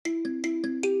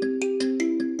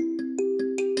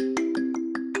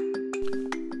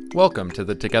Welcome to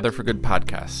the Together for Good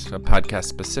podcast, a podcast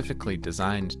specifically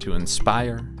designed to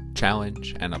inspire,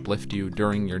 challenge, and uplift you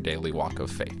during your daily walk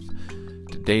of faith.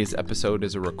 Today's episode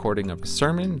is a recording of a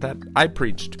sermon that I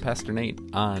preached to Pastor Nate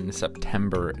on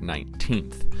September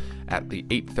 19th at the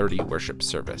 8:30 worship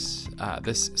service.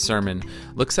 This sermon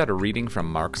looks at a reading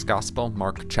from Mark's Gospel,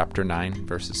 Mark chapter 9,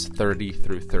 verses 30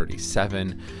 through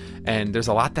 37. And there's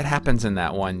a lot that happens in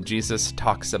that one. Jesus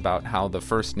talks about how the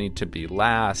first need to be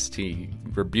last. He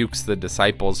rebukes the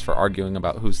disciples for arguing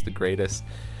about who's the greatest.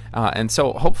 And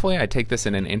so hopefully I take this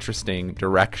in an interesting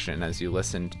direction as you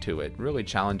listened to it, really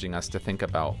challenging us to think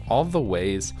about all the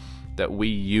ways that we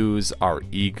use our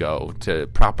ego to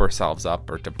prop ourselves up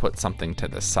or to put something to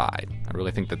the side. I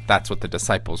really think that that's what the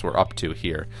disciples were up to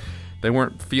here. They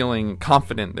weren't feeling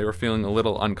confident, they were feeling a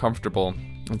little uncomfortable,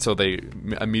 and so they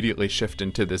immediately shift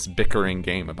into this bickering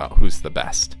game about who's the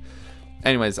best.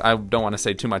 Anyways, I don't want to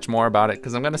say too much more about it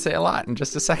because I'm going to say a lot in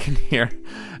just a second here.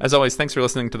 As always, thanks for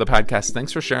listening to the podcast.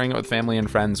 Thanks for sharing it with family and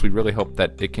friends. We really hope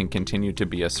that it can continue to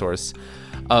be a source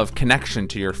of connection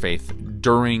to your faith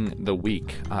during the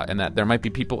week, and that there might be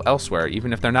people elsewhere,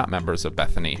 even if they're not members of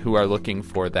Bethany, who are looking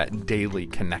for that daily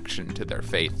connection to their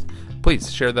faith.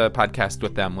 Please share the podcast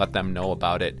with them. Let them know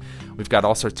about it. We've got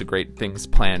all sorts of great things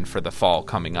planned for the fall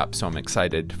coming up, so I'm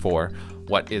excited for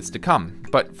what is to come.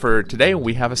 But for today,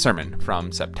 we have a sermon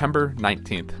from September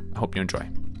 19th. I hope you enjoy.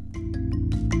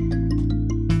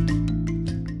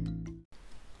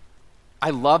 I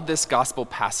love this gospel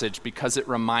passage because it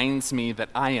reminds me that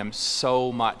I am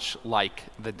so much like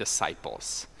the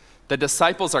disciples. The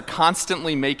disciples are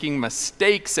constantly making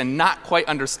mistakes and not quite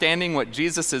understanding what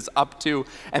Jesus is up to,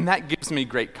 and that gives me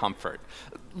great comfort.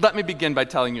 Let me begin by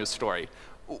telling you a story.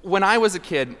 When I was a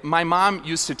kid, my mom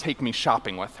used to take me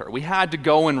shopping with her. We had to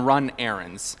go and run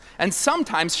errands, and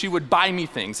sometimes she would buy me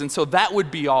things, and so that would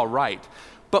be all right.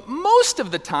 But most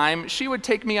of the time, she would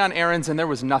take me on errands and there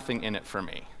was nothing in it for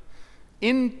me.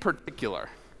 In particular,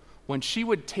 when she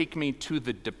would take me to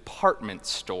the department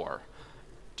store.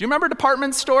 Do you remember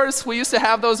department stores? We used to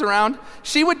have those around.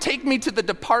 She would take me to the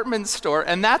department store,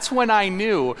 and that's when I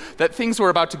knew that things were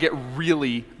about to get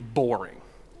really boring.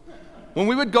 When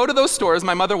we would go to those stores,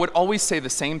 my mother would always say the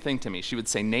same thing to me. She would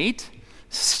say, "Nate,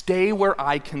 stay where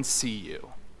I can see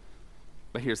you."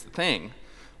 But here's the thing.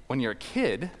 When you're a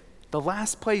kid, the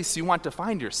last place you want to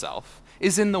find yourself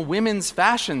is in the women's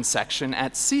fashion section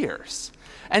at Sears.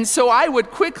 And so I would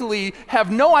quickly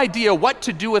have no idea what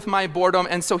to do with my boredom,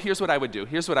 and so here's what I would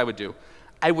do.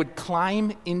 I would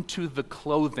climb into the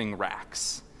clothing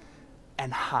racks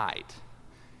and hide.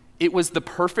 It was the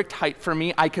perfect height for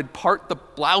me. I could part the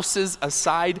blouses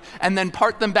aside and then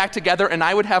part them back together, and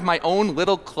I would have my own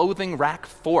little clothing rack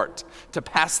fort to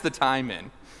pass the time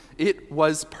in. It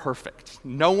was perfect.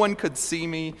 No one could see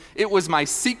me. It was my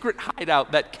secret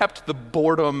hideout that kept the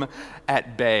boredom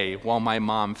at bay while my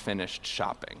mom finished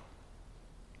shopping.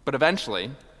 But eventually,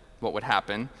 what would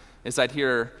happen is I'd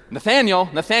hear, "Nathaniel,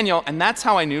 Nathaniel," and that's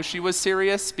how I knew she was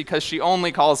serious, because she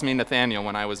only calls me Nathaniel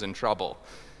when I was in trouble.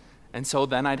 And so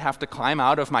then I'd have to climb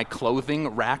out of my clothing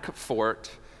rack fort,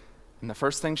 and the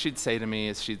first thing she'd say to me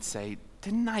is she'd say,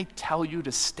 "Didn't I tell you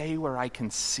to stay where I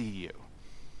can see you?"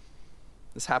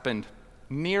 This happened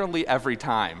nearly every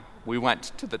time we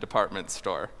went to the department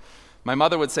store. My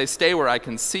mother would say, "Stay where I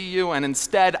can see you," and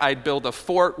instead I'd build a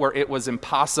fort where it was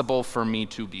impossible for me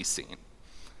to be seen.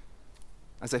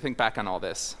 As I think back on all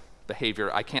this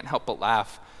behavior, I can't help but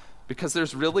laugh, because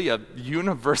there's really a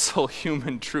universal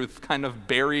human truth kind of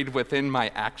buried within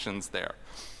my actions there.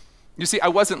 You see, I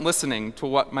wasn't listening to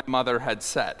what my mother had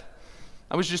said.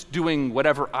 I was just doing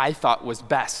whatever I thought was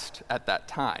best at that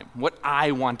time, what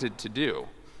I wanted to do.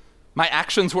 My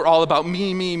actions were all about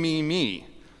me, me, me, me.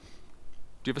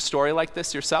 Do you have a story like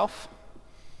this yourself?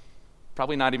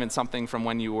 Probably not even something from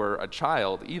when you were a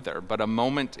child either, but a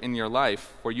moment in your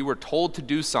life where you were told to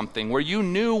do something, where you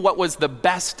knew what was the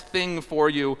best thing for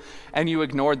you, and you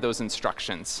ignored those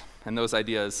instructions and those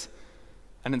ideas,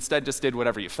 and instead just did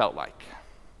whatever you felt like.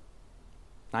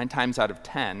 9 times out of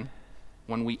 10,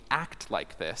 when we act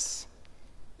like this,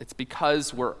 it's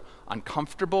because we're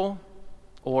uncomfortable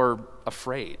or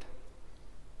afraid.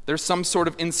 There's some sort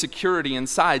of insecurity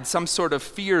inside, some sort of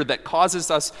fear that causes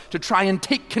us to try and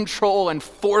take control and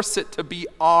force it to be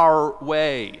our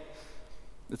way.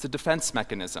 It's a defense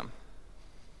mechanism.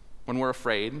 When we're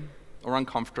afraid or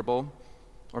uncomfortable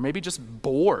or maybe just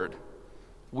bored,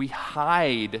 we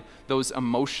hide those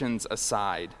emotions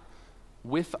aside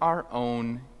with our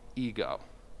own ego.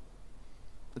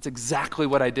 That's exactly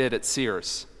what I did at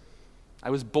Sears. I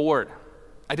was bored.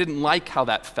 I didn't like how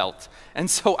that felt. And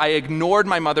so I ignored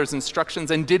my mother's instructions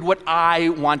and did what I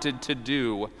wanted to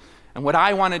do. And what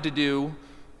I wanted to do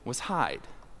was hide.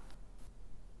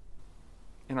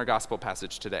 In our gospel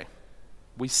passage today,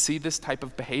 we see this type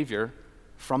of behavior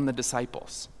from the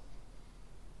disciples.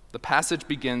 The passage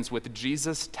begins with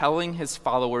Jesus telling his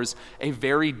followers a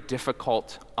very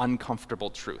difficult, uncomfortable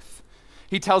truth.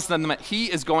 He tells them that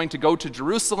he is going to go to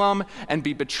Jerusalem and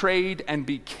be betrayed and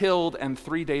be killed and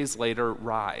 3 days later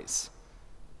rise.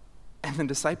 And the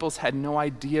disciples had no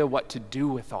idea what to do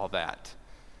with all that.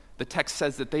 The text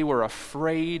says that they were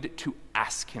afraid to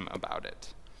ask him about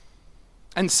it.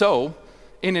 And so,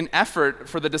 in an effort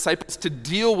for the disciples to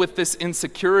deal with this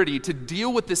insecurity, to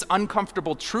deal with this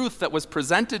uncomfortable truth that was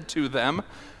presented to them,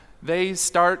 they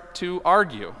start to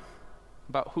argue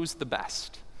about who's the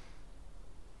best.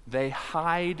 They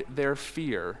hide their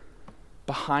fear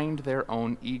behind their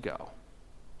own ego.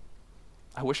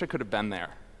 I wish I could have been there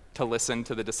to listen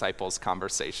to the disciples'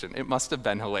 conversation. It must have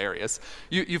been hilarious.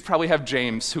 You probably have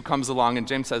James who comes along, and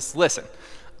James says, listen,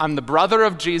 I'm the brother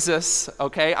of Jesus,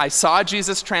 okay? I saw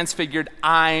Jesus transfigured.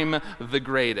 I'm the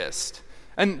greatest.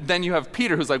 And then you have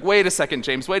Peter who's like, wait a second,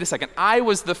 James, wait a second. I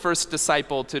was the first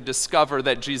disciple to discover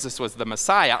that Jesus was the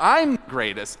Messiah. I'm the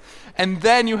greatest. And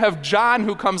then you have John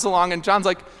who comes along, and John's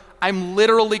like, I'm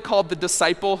literally called the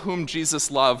disciple whom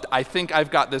Jesus loved. I think I've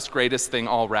got this greatest thing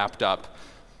all wrapped up.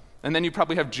 And then you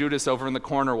probably have Judas over in the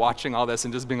corner watching all this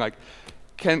and just being like,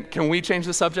 can we change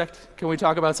the subject? Can we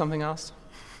talk about something else?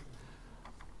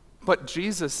 But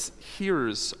Jesus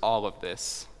hears all of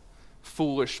this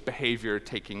foolish behavior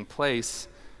taking place,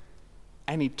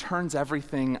 and he turns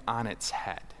everything on its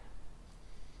head.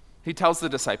 He tells the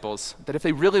disciples that if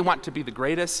they really want to be the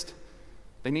greatest,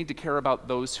 they need to care about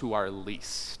those who are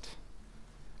least.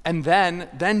 And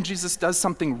then Jesus does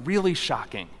something really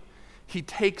shocking. He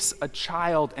takes a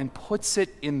child and puts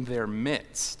it in their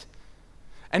midst.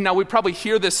 And now we probably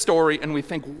hear this story and we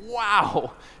think,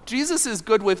 wow, Jesus is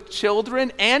good with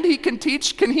children and he can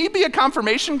teach. Can he be a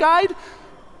confirmation guide?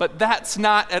 But that's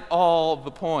not at all the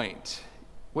point.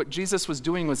 What Jesus was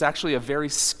doing was actually a very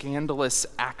scandalous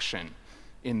action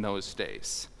in those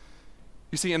days.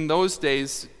 You see, in those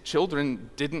days, children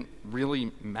didn't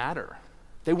really matter.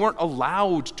 They weren't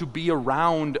allowed to be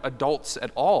around adults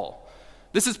at all.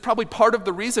 This is probably part of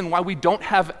the reason why we don't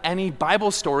have any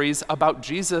Bible stories about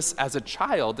Jesus as a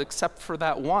child, except for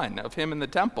that one of him in the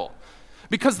temple.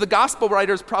 Because the gospel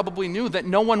writers probably knew that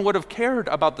no one would have cared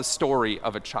about the story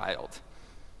of a child.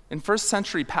 In first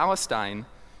century Palestine,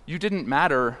 you didn't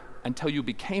matter until you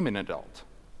became an adult.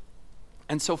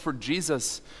 And so for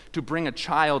Jesus to bring a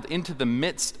child into the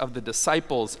midst of the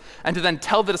disciples and to then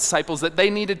tell the disciples that they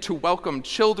needed to welcome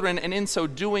children, and in so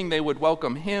doing they would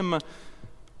welcome him,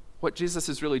 what Jesus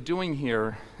is really doing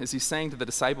here is he's saying to the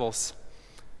disciples,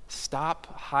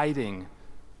 stop hiding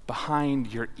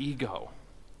behind your ego.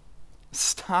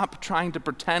 Stop trying to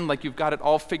pretend like you've got it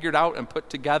all figured out and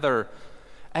put together,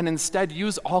 and instead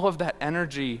use all of that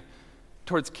energy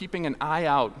towards keeping an eye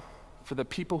out for the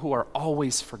people who are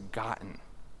always forgotten.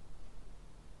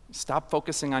 Stop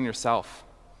focusing on yourself.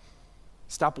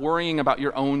 Stop worrying about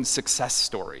your own success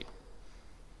story.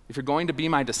 If you're going to be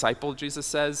my disciple, Jesus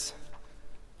says,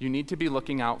 you need to be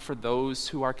looking out for those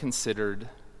who are considered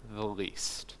the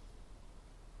least.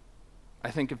 I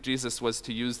think if Jesus was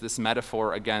to use this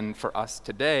metaphor again for us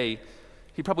today,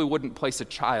 he probably wouldn't place a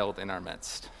child in our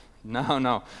midst.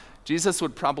 No. Jesus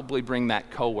would probably bring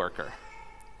that coworker.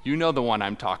 You know the one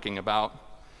I'm talking about.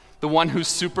 The one who's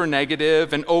super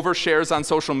negative and overshares on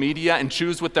social media and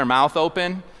chews with their mouth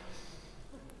open.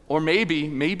 Or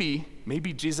maybe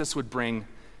Jesus would bring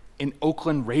an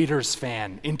Oakland Raiders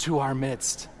fan into our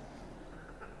midst.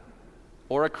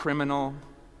 Or a criminal,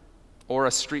 or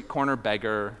a street corner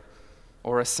beggar,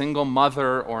 or a single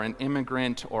mother, or an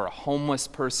immigrant, or a homeless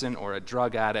person, or a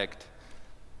drug addict.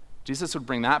 Jesus would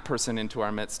bring that person into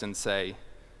our midst and say,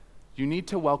 you need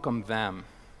to welcome them,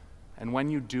 and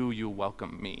when you do, you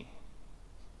welcome me.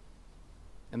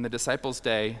 In the disciples'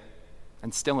 day,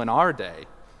 and still in our day,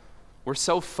 we're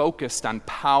so focused on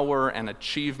power and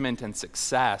achievement and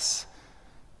success,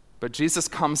 but Jesus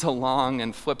comes along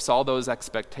and flips all those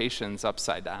expectations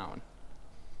upside down.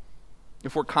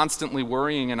 If we're constantly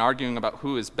worrying and arguing about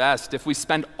who is best, if we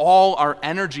spend all our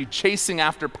energy chasing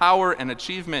after power and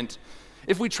achievement,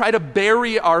 if we try to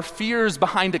bury our fears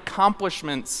behind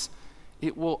accomplishments,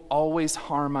 it will always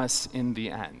harm us in the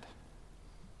end.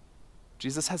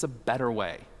 Jesus has a better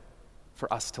way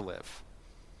for us to live.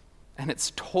 And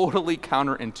it's totally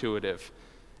counterintuitive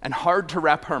and hard to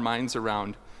wrap our minds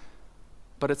around,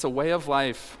 but it's a way of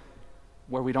life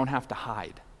where we don't have to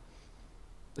hide.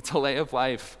 It's a way of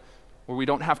life where we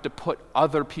don't have to put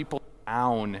other people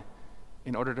down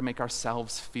in order to make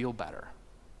ourselves feel better.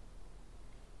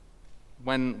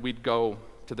 when we'd go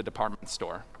to the department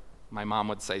store, my mom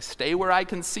would say, "Stay where I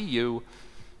can see you."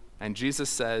 And Jesus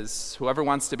says, "Whoever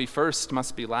wants to be first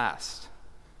must be last."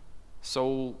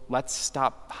 So let's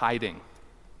stop hiding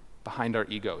behind our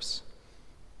egos.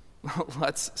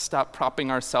 Let's stop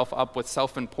propping ourselves up with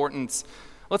self-importance.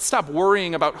 Let's stop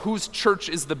worrying about whose church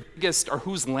is the biggest, or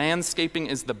whose landscaping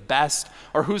is the best,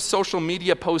 or whose social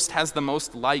media post has the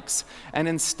most likes. And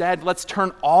instead, let's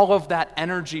turn all of that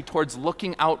energy towards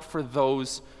looking out for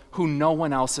those who no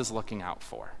one else is looking out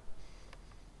for.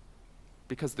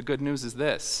 Because the good news is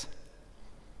this: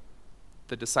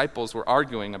 the disciples were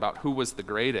arguing about who was the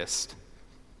greatest,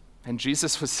 and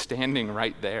Jesus was standing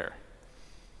right there.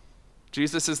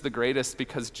 Jesus is the greatest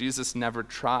because Jesus never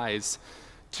tries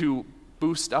to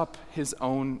boost up his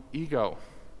own ego.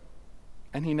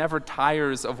 And he never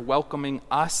tires of welcoming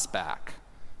us back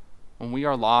when we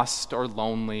are lost or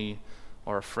lonely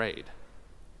or afraid.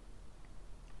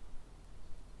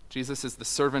 Jesus is the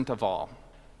servant of all.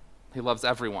 He loves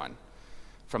everyone,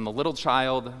 from the little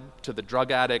child to the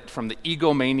drug addict, from the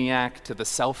egomaniac to the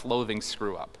self-loathing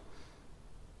screw-up.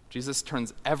 Jesus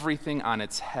turns everything on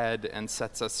its head and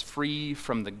sets us free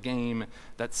from the game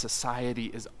that society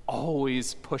is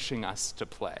always pushing us to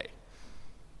play.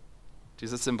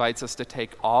 Jesus invites us to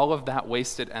take all of that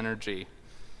wasted energy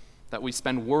that we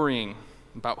spend worrying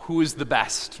about who is the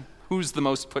best, who's the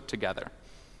most put together,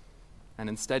 and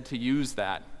instead to use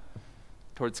that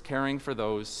towards caring for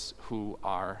those who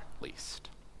are least.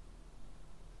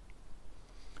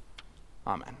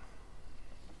 Amen.